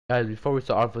Guys, before we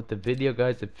start off with the video,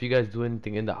 guys, if you guys do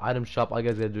anything in the item shop, all you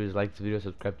guys gotta do is like this video,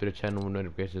 subscribe to the channel with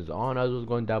notifications on. As well as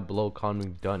going down below,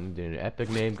 commenting done in the epic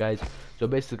name, guys. So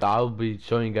basically, I'll be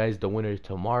showing you guys the winners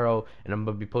tomorrow, and I'm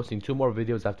gonna be posting 2 more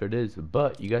videos after this.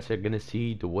 But you guys are gonna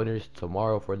see the winners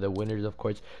tomorrow for the winners, of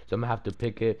course. So I'm gonna have to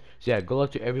pick it. So yeah, good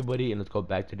luck to everybody, and let's go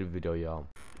back to the video, y'all.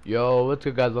 Yo, what's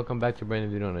good, guys? Welcome back to a brand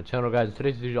new video on the channel, guys. In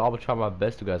today's video, I will try my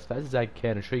best to go as fast as I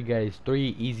can and show you guys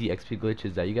 3 easy XP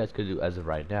glitches that you guys could do as of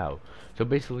right now. So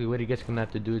basically, what you guys are gonna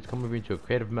have to do is come over into a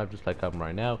creative map just like I'm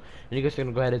right now, and you guys are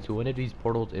gonna go ahead into one of these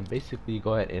portals and basically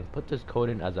go ahead and put this code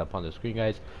in as up on the screen,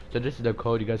 guys. So this is the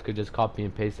code. You guys could just copy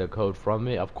and paste the code from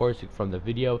it, of course, from the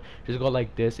video. Just go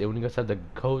like this, and when you guys have the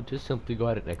code, just simply go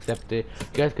ahead and accept it.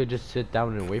 You guys could just sit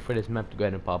down and wait for this map to go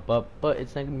ahead and pop up, but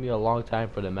it's not gonna be a long time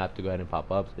for the map to go ahead and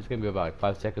pop up. It's gonna be about like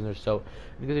 5 seconds or so.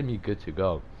 It's gonna be good to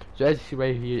go. So as you see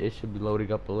right here, it should be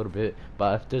loading up a little bit,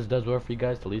 but if this does work for you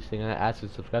guys, the least thing I ask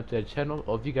is subscribe to the channel,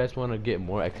 or if you guys want to get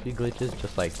more XP glitches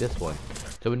just like this one.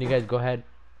 So when you guys go ahead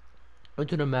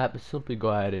into the map, simply go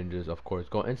ahead and just, of course,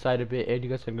 go inside of it, and you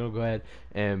guys are gonna go ahead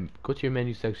and go to your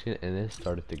menu section and then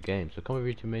start up the game. So come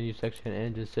over to menu section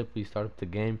and just simply start up the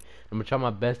game. I'm gonna try my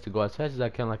best to go as fast as I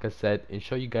can, like I said, and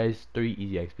show you guys 3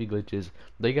 easy XP glitches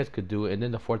that you guys could do, and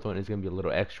then the 4th one is gonna be a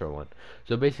little extra one.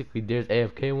 So basically, there's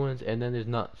AFK ones, and then there's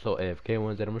not so AFK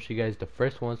ones, and I'm gonna show you guys the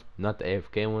first ones, not the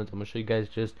AFK ones. I'm gonna show you guys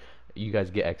just you guys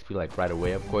get XP like right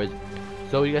away, of course.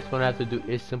 So what you guys want to have to do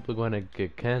is simply going to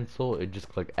get cancel and just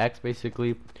click X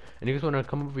basically, and you guys want to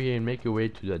come over here and make your way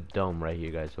to the dome right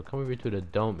here, guys. So come over to the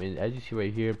dome, and as you see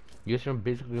right here, you guys are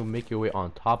basically gonna make your way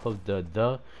on top of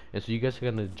the and so you guys are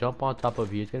gonna jump on top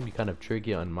of here. It's gonna be kind of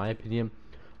tricky in my opinion,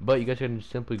 but you guys are gonna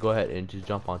simply go ahead and just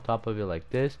jump on top of it like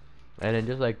this, and then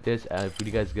just like this. And if you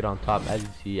guys get on top, as you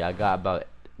see, I got about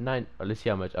 9, or let's see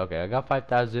how much. Okay, I got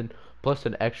 5,000 plus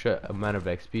an extra amount of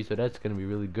XP, so that's gonna be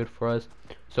really good for us.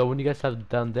 So when you guys have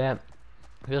done that,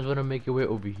 you guys want to make your way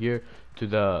over here to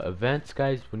the events,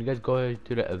 guys. When you guys go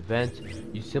to the events,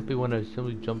 you simply want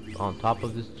to jump on top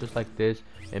of this just like this,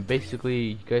 and basically,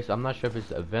 you guys, I'm not sure if it's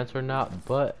the events or not,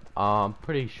 but I'm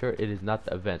pretty sure it is not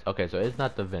the events. Okay, so it's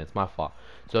not the events, my fault.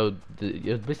 So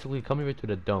it's basically come over to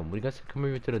the dome. When you guys come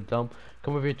over to the dome,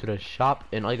 come over to the shop,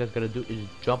 and all you guys gotta do is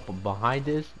jump behind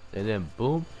this, and then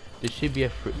boom, there should be a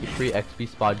free XP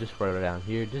spot just right down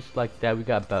here, just like that. We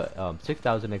got about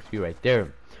 6,000 XP right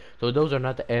there. So those are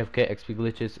not the AFK XP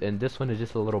glitches, and this one is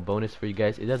just a little bonus for you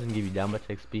guys. It doesn't give you that much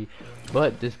XP,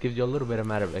 but this gives you a little bit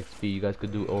amount of XP you guys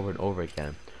could do over and over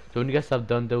again. So when you guys have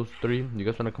done those 3, you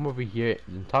guys want to come over here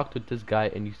and talk to this guy,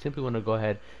 and you simply want to go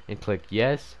ahead and click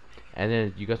yes, and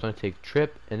then you guys want to take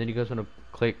trip, and then you guys want to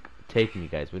click take me,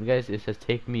 guys. When you guys it says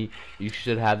take me, you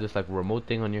should have this like remote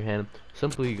thing on your hand.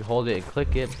 Simply hold it and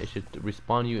click it. It should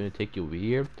respawn you and take you over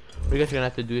here. What you guys are gonna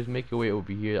have to do is make your way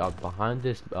over here behind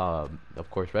this of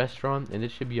course restaurant, and there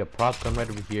should be a prop gun right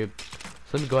over here.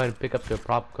 So let me go ahead and pick up the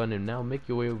prop gun, and now make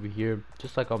your way over here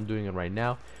just like I'm doing it right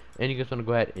now, and you guys want to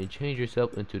go ahead and change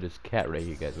yourself into this cat right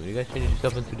here, guys. When you guys change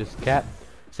yourself into this cat,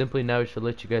 simply now it should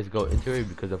let you guys go into it,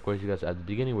 because of course you guys at the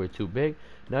beginning were too big.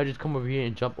 Now just come over here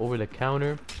and jump over the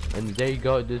counter, and there you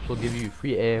go. This will give you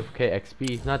free AFK XP.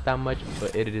 It's not that much,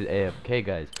 but it is AFK,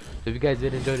 guys. So if you guys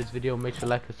did enjoy this video, make sure to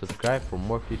like and subscribe for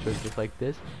more features just like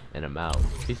this, and I'm out.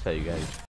 Peace out, you guys.